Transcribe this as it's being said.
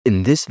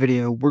In this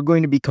video, we're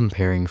going to be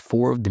comparing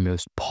 4 of the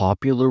most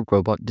popular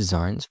robot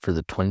designs for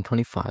the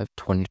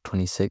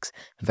 2025-2026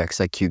 VEX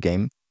IQ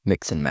game,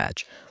 Mix and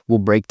Match. We'll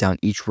break down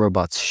each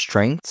robot's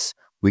strengths,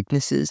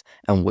 weaknesses,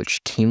 and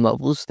which team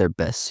levels they're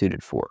best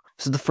suited for.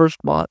 So the first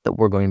bot that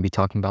we're going to be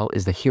talking about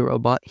is the hero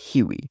bot,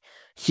 Huey.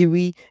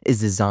 Huey is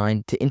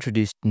designed to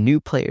introduce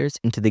new players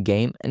into the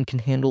game and can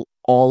handle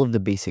all of the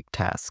basic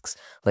tasks,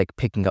 like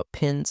picking up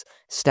pins,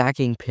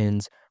 stacking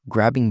pins,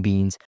 grabbing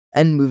beans,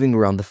 and moving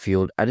around the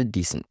field at a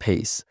decent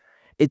pace.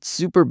 It's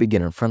super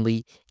beginner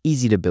friendly,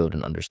 easy to build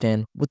and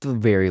understand, with a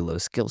very low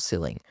skill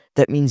ceiling.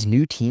 That means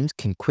new teams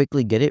can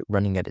quickly get it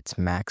running at its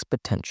max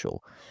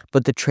potential.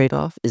 But the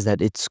trade-off is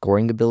that its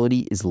scoring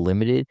ability is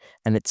limited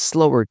and it's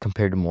slower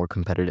compared to more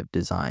competitive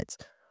designs.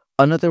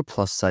 Another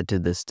plus side to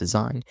this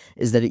design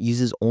is that it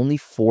uses only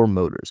 4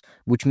 motors,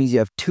 which means you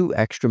have 2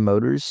 extra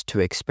motors to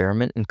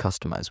experiment and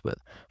customize with.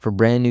 For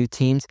brand new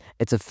teams,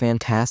 it's a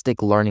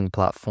fantastic learning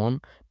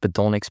platform, but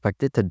don't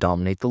expect it to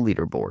dominate the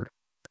leaderboard.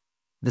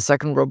 The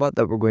second robot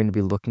that we're going to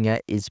be looking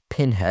at is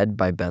Pinhead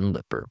by Ben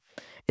Lipper.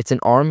 It's an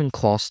arm and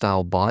claw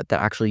style bot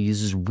that actually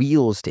uses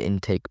wheels to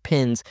intake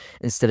pins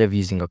instead of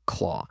using a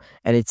claw,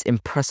 and it's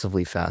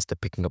impressively fast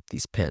at picking up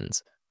these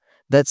pins.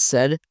 That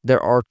said,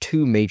 there are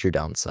 2 major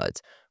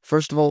downsides.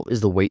 First of all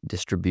is the weight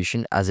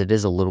distribution, as it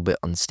is a little bit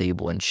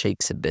unstable and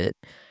shakes a bit.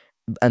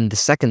 And the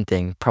second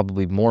thing,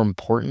 probably more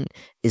important,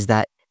 is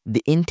that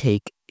the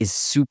intake is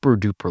super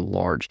duper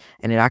large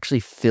and it actually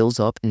fills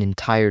up an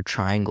entire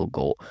triangle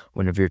goal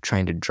whenever you're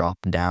trying to drop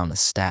down a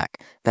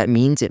stack. That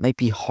means it might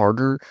be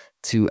harder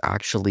to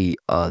actually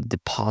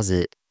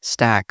deposit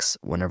stacks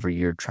whenever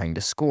you're trying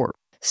to score.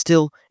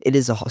 Still, it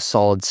is a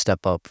solid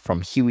step up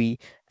from Huey,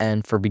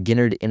 and for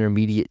beginner to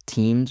intermediate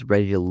teams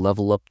ready to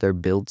level up their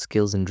build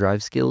skills and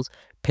drive skills,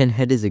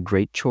 Pinhead is a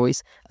great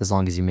choice as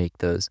long as you make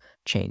those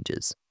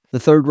changes. The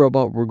third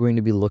robot we're going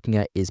to be looking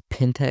at is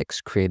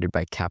Pintex, created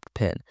by Capped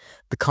Pin.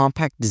 The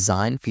compact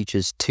design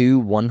features 2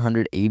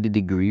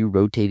 180-degree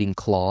rotating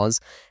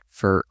claws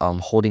for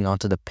holding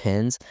onto the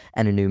pins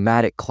and a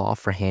pneumatic claw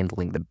for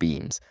handling the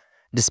beams.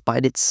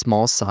 Despite its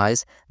small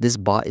size, this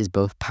bot is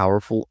both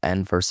powerful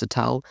and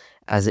versatile,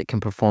 as it can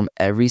perform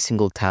every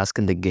single task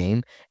in the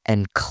game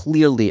and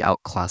clearly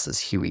outclasses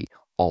Huey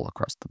all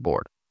across the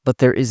board. But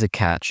there is a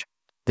catch.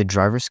 The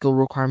driver skill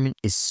requirement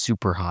is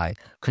super high.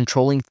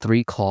 Controlling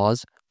 3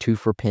 claws, 2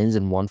 for pins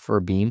and 1 for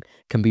a beam,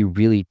 can be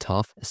really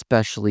tough,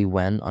 especially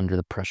when under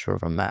the pressure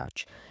of a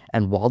match.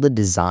 And while the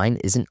design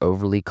isn't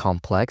overly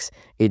complex,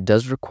 it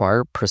does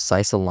require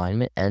precise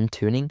alignment and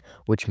tuning,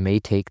 which may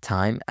take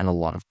time and a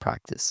lot of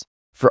practice.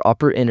 For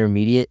upper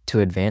intermediate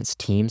to advanced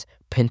teams,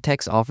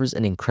 Pintex offers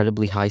an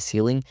incredibly high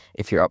ceiling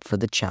if you're up for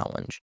the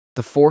challenge.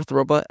 The fourth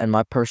robot, and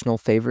my personal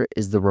favorite,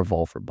 is the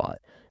Revolver bot.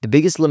 The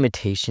biggest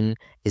limitation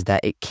is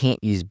that it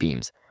can't use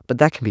beams, but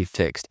that can be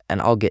fixed,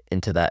 and I'll get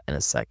into that in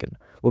a second.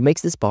 What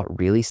makes this bot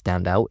really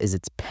stand out is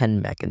its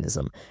pen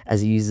mechanism,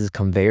 as it uses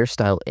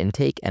conveyor-style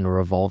intake and a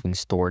revolving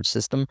storage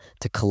system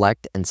to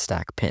collect and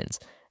stack pins.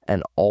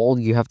 And all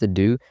you have to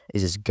do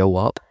is just go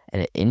up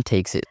and it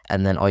intakes it,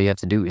 and then all you have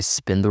to do is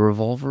spin the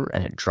revolver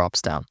and it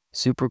drops down.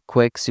 Super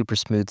quick, super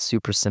smooth,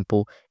 super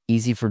simple,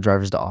 easy for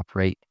drivers to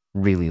operate,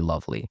 really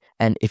lovely.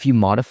 And if you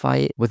modify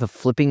it with a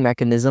flipping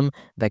mechanism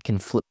that can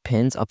flip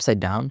pins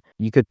upside down,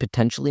 you could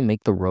potentially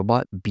make the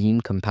robot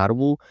beam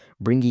compatible,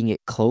 bringing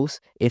it close,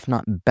 if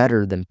not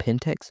better than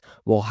Pintex,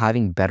 while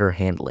having better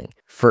handling.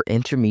 For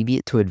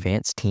intermediate to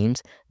advanced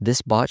teams,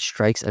 this bot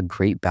strikes a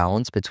great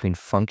balance between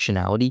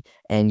functionality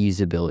and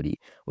usability.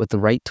 With the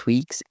right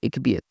tweaks, it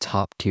could be a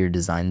top-tier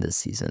design this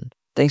season.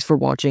 Thanks for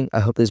watching. I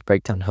hope this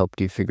breakdown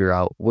helped you figure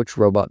out which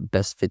robot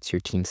best fits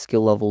your team's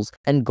skill levels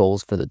and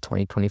goals for the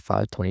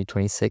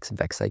 2025-2026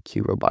 VEX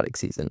IQ robotic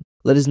season.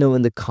 Let us know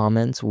in the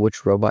comments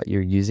which robot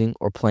you're using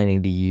or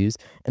planning to use,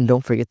 and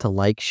don't forget to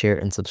like, share,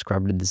 and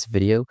subscribe to this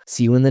video.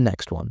 See you in the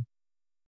next one.